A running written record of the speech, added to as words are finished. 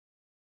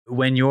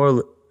When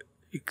you're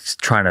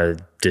trying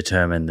to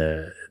determine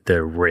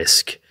the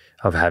risk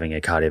of having a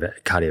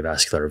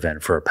cardiovascular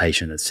event for a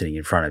patient that's sitting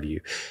in front of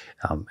you,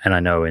 and I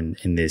know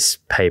in this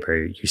paper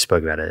you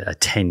spoke about a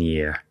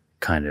 10-year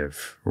kind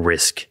of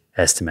risk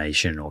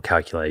estimation or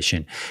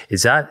calculation.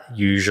 Is that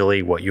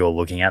usually what you're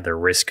looking at, the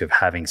risk of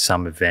having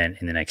some event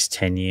in the next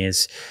 10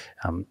 years?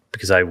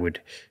 Because I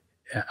would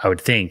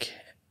think,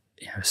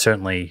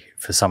 certainly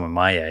for someone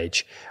my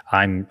age,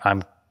 I'm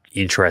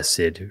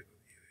interested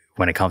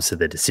when it comes to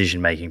the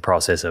decision-making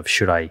process of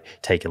should I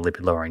take a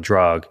lipid-lowering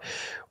drug,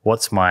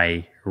 what's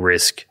my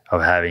risk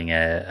of having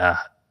a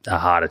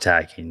heart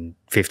attack in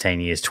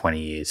 15 years, 20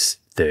 years,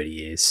 30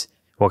 years?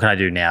 What can I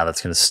do now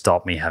that's going to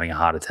stop me having a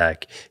heart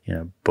attack,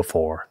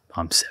 before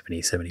I'm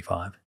 70,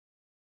 75?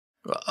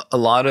 A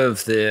lot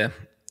of the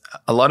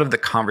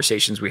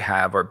conversations we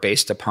have are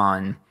based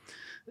upon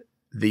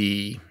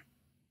the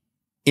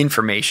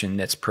information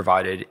that's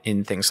provided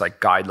in things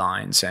like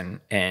guidelines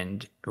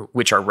and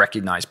which are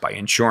recognized by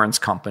insurance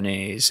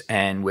companies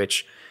and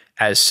which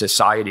as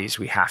societies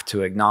we have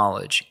to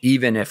acknowledge,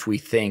 even if we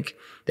think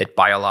that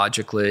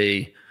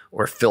biologically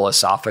or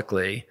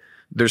philosophically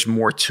there's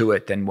more to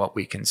it than what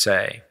we can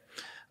say.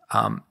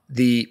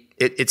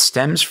 It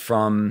stems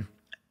from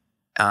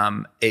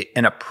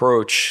an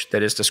approach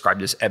that is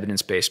described as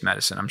evidence-based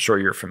medicine. I'm sure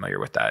you're familiar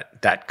with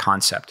that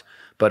concept.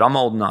 But I'm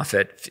old enough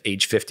at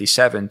age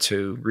 57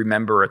 to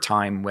remember a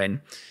time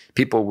when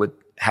people would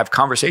have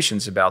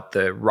conversations about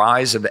the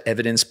rise of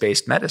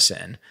evidence-based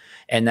medicine.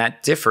 And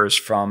that differs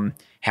from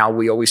how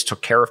we always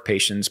took care of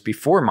patients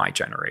before my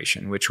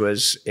generation, which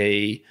was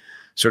a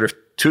sort of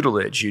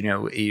tutelage.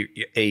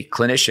 A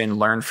clinician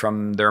learned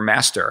from their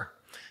master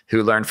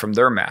who learned from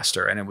their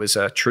master. And it was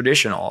a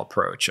traditional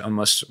approach,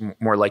 almost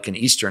more like an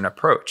Eastern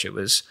approach. It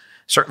was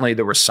certainly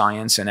there was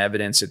science and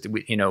evidence.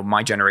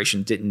 My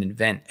generation didn't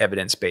invent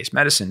evidence-based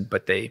medicine,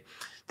 but they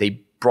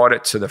brought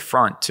it to the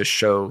front to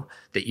show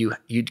that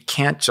you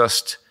can't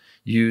just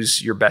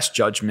use your best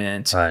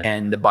judgment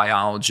and the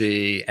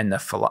biology and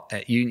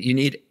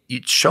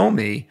you show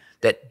me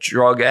that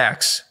drug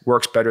X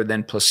works better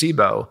than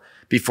placebo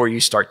before you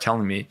start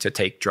telling me to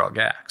take drug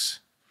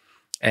X.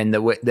 And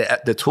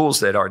the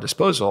tools at our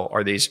disposal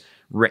are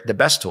the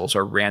best tools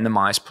are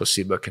randomized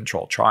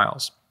placebo-controlled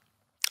trials.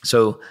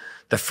 So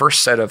the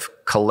first set of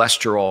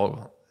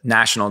cholesterol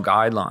national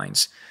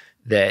guidelines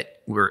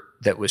that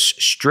was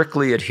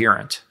strictly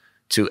adherent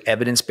to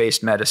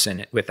evidence-based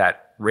medicine with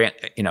that,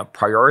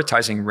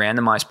 prioritizing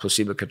randomized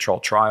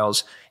placebo-controlled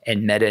trials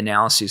and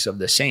meta-analyses of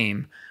the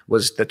same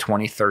was the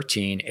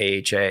 2013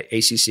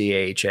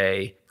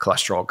 ACC-AHA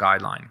cholesterol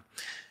guideline.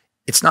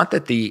 It's not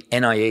that the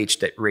NIH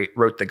that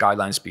wrote the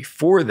guidelines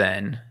before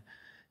then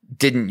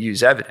didn't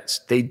use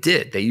evidence. They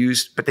did. They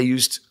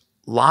used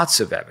lots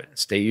of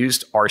evidence. They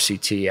used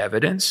RCT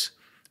evidence,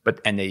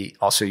 and they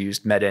also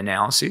used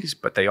meta-analyses,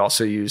 but they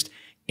also used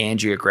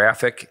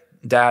angiographic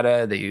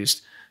data. They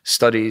used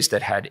studies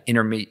that had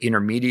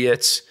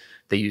intermediates.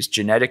 They used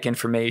genetic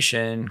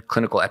information,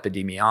 clinical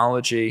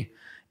epidemiology,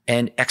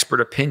 and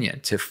expert opinion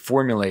to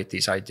formulate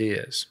these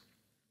ideas.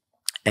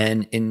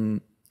 And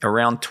in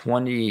around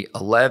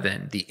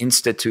 2011, the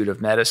Institute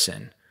of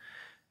Medicine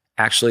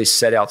actually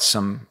set out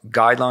some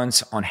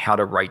guidelines on how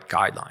to write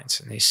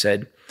guidelines. And they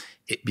said,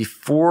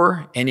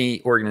 before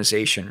any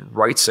organization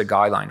writes a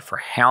guideline for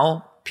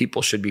how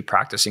people should be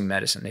practicing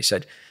medicine, they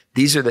said,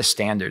 these are the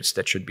standards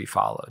that should be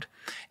followed.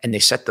 And they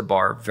set the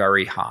bar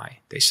very high.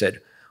 They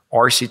said,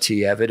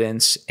 RCT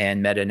evidence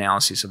and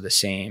meta-analyses of the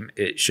same,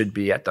 it should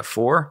be at the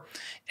fore,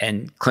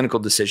 and clinical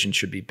decisions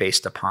should be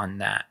based upon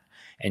that.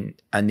 And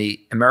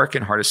the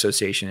American Heart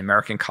Association,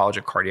 American College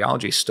of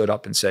Cardiology stood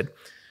up and said,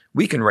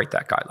 we can write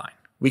that guideline.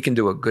 We can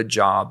do a good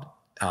job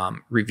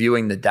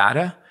reviewing the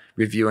data,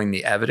 reviewing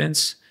the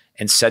evidence,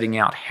 and setting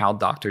out how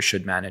doctors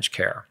should manage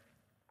care.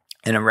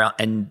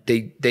 And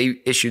they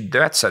issued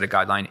that set of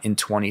guideline in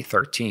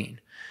 2013.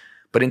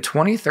 But in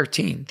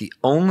 2013, the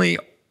only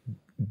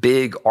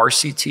big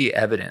RCT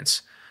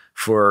evidence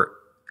for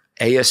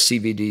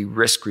ASCVD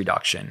risk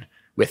reduction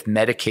with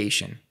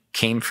medication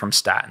came from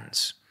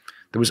statins.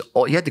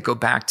 You had to go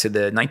back to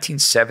the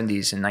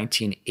 1970s and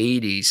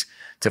 1980s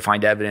to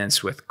find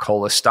evidence with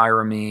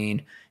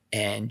cholestyramine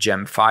and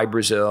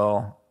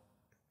gemfibrozil.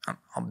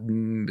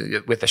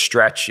 With a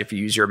stretch, if you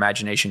use your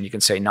imagination, you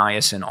can say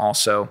niacin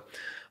also.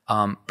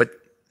 But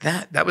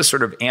that was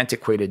sort of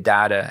antiquated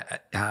data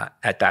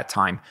at that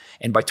time.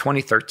 And by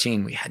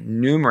 2013, we had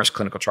numerous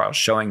clinical trials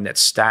showing that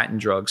statin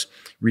drugs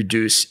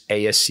reduce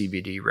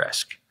ASCVD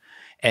risk.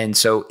 And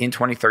so in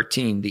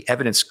 2013, the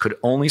evidence could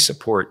only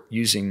support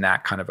using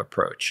that kind of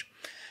approach.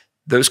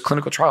 Those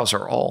clinical trials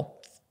are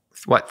all,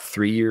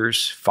 3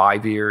 years,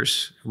 5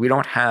 years? We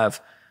don't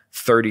have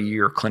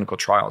 30-year clinical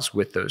trials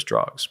with those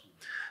drugs.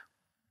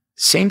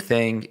 Same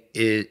thing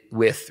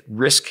with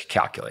risk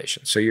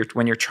calculation. So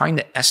when you're trying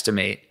to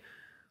estimate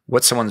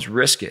what someone's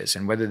risk is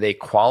and whether they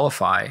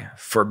qualify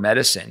for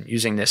medicine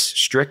using this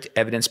strict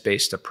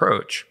evidence-based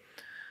approach,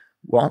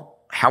 well,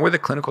 how were the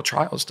clinical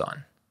trials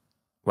done?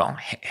 Well,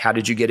 how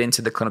did you get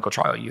into the clinical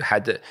trial? You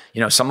had to,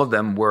 some of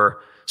them were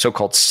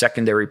so-called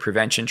secondary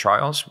prevention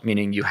trials,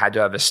 meaning you had to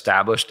have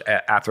established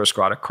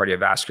atherosclerotic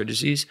cardiovascular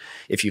disease.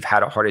 If you've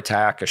had a heart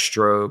attack, a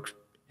stroke,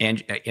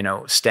 and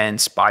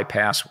stents,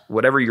 bypass,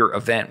 whatever your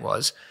event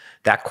was,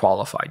 that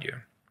qualified you.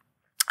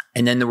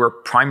 And then there were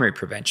primary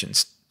prevention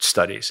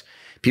studies,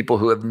 people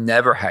who have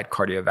never had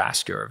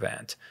cardiovascular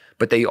event,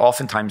 but they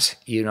oftentimes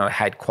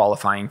had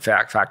qualifying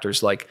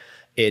factors like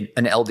an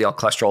LDL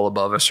cholesterol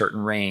above a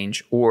certain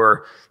range,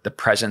 or the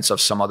presence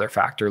of some other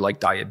factor like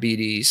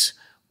diabetes,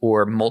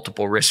 or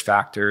multiple risk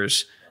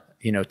factors,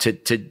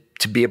 to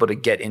be able to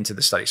get into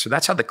the study. So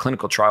that's how the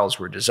clinical trials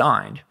were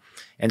designed.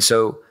 And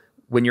so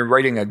when you're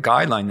writing a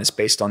guideline that's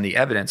based on the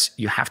evidence,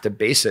 you have to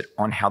base it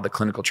on how the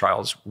clinical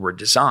trials were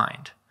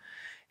designed.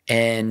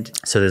 And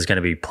so there's going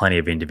to be plenty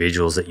of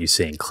individuals that you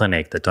see in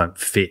clinic that don't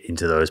fit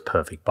into those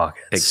perfect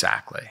buckets.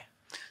 Exactly.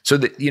 So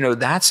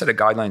that set of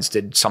guidelines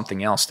did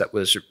something else that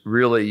was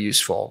really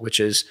useful, which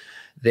is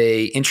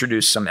they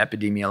introduced some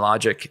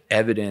epidemiologic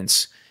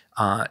evidence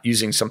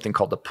using something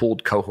called the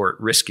pooled cohort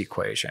risk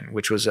equation,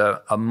 which was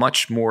a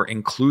much more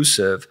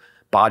inclusive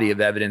body of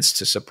evidence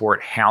to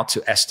support how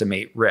to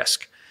estimate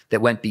risk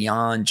that went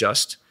beyond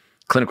just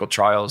clinical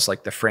trials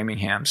like the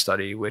Framingham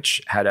study,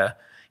 which had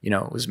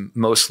was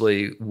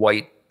mostly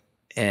white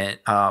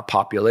and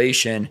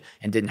population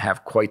and didn't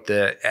have quite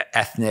the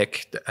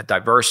ethnic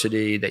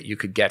diversity that you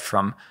could get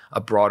from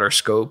a broader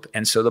scope.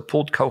 And so the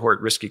pooled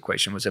cohort risk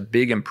equation was a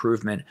big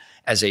improvement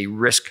as a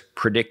risk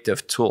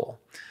predictive tool,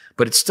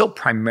 but it still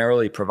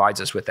primarily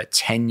provides us with a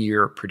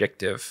 10-year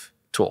predictive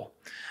tool.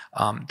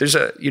 There's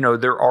a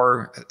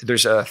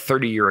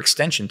 30-year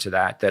extension to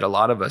that a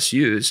lot of us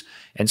use.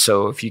 And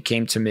so if you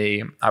came to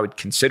me, I would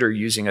consider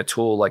using a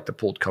tool like the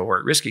pooled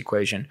cohort risk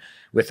equation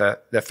with the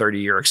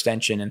 30-year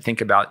extension and think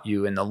about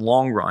you in the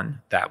long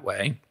run that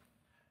way.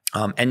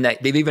 And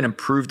they've even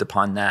improved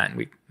upon that.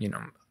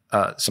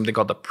 Something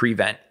called the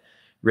prevent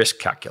risk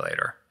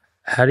calculator.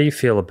 How do you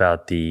feel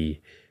about the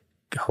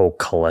whole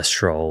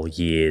cholesterol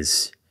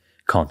years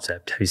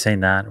concept? Have you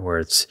seen that, where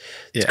it's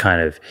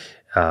kind of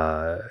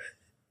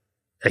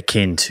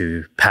akin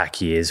to pack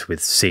years with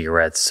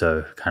cigarettes,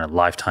 so kind of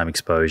lifetime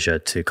exposure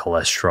to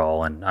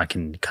cholesterol? And I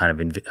can I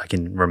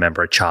can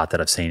remember a chart that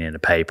I've seen in a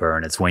paper,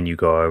 and it's when you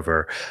go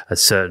over a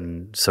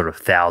certain sort of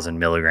 1,000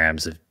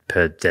 milligrams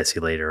per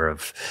deciliter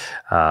of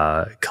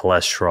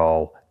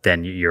cholesterol,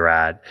 then you're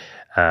at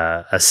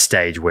a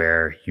stage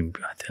where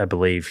I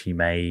believe you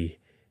may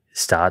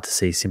start to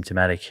see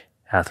symptomatic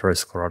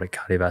atherosclerotic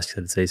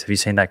cardiovascular disease. Have you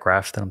seen that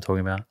graph that I'm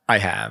talking about? I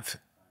have.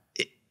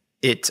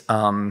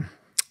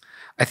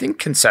 I think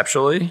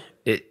conceptually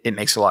it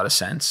makes a lot of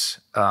sense.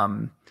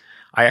 I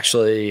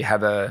actually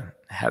have a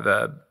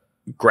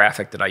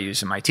graphic that I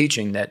use in my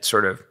teaching that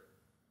sort of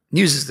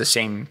uses the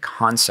same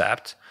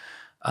concept,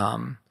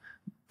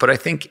 but I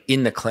think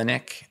in the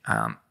clinic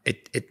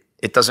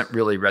it doesn't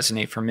really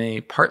resonate for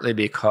me. Partly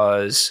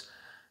because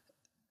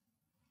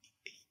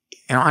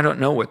I don't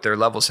know what their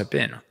levels have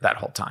been that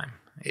whole time.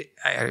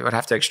 I would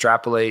have to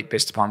extrapolate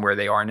based upon where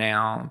they are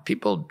now.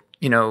 People,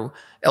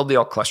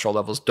 LDL cholesterol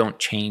levels don't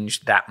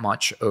change that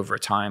much over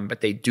time,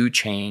 but they do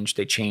change.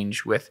 They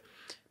change with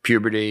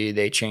puberty.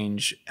 They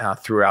change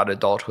throughout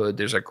adulthood.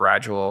 There's a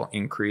gradual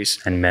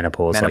increase. And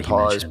menopause,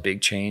 like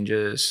big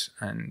changes.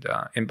 And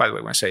by the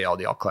way, when I say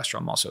LDL cholesterol,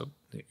 I'm also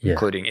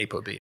including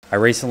ApoB. I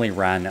recently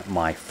ran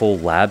my full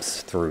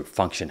labs through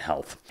Function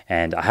Health,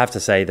 and I have to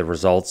say the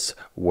results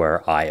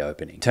were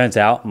eye-opening. Turns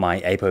out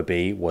my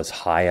ApoB was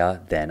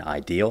higher than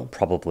ideal,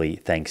 probably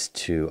thanks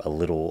to a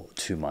little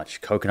too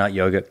much coconut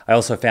yogurt. I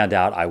also found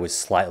out I was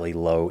slightly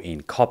low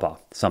in copper,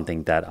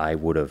 something that I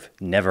would have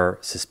never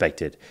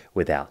suspected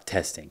without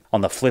testing.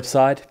 On the flip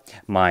side,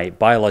 my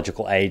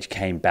biological age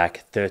came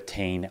back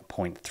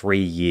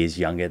 13.3 years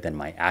younger than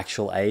my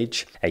actual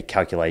age, a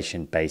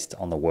calculation based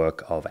on the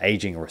work of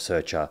aging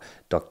researcher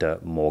Dr.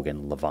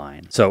 Morgan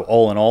Levine. So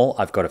all in all,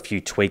 I've got a few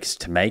tweaks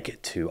to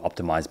make to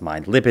optimize my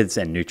lipids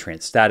and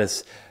nutrient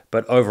status,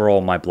 but overall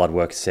my blood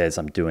work says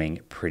I'm doing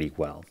pretty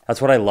well.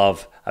 That's what I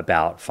love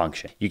about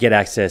Function. You get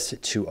access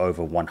to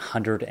over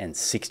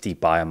 160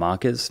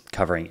 biomarkers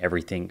covering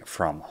everything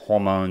from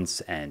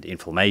hormones and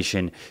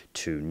inflammation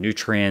to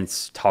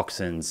nutrients,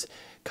 toxins,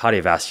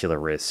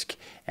 cardiovascular risk,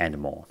 and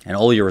more. And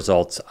all your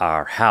results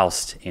are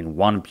housed in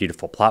one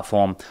beautiful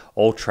platform,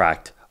 all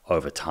tracked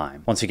over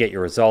time. Once you get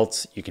your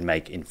results, you can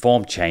make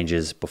informed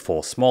changes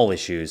before small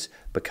issues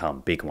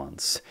become big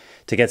ones.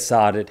 To get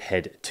started,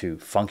 head to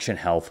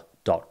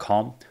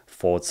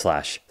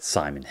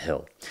functionhealth.com/Simon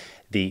Hill.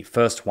 The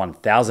first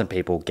 1,000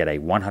 people get a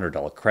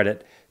 $100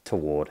 credit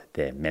toward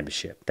their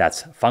membership.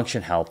 That's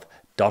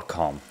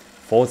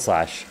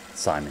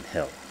functionhealth.com/Simon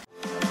Hill.